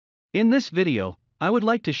In this video, I would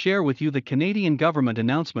like to share with you the Canadian government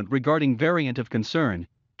announcement regarding variant of concern.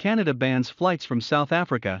 Canada bans flights from South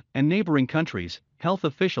Africa and neighboring countries. Health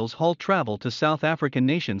officials halt travel to South African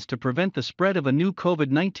nations to prevent the spread of a new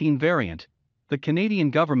COVID-19 variant. The Canadian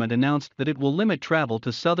government announced that it will limit travel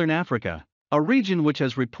to Southern Africa, a region which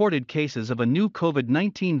has reported cases of a new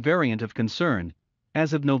COVID-19 variant of concern.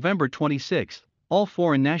 As of November 26, all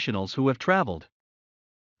foreign nationals who have traveled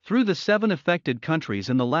through the 7 affected countries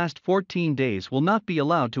in the last 14 days will not be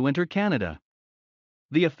allowed to enter Canada.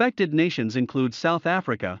 The affected nations include South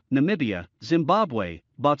Africa, Namibia, Zimbabwe,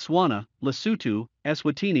 Botswana, Lesotho,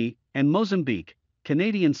 Eswatini, and Mozambique.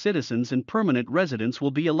 Canadian citizens and permanent residents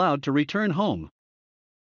will be allowed to return home,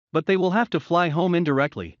 but they will have to fly home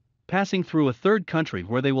indirectly, passing through a third country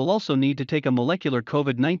where they will also need to take a molecular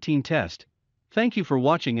COVID-19 test. Thank you for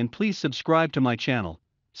watching and please subscribe to my channel.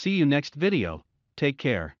 See you next video. Take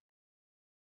care.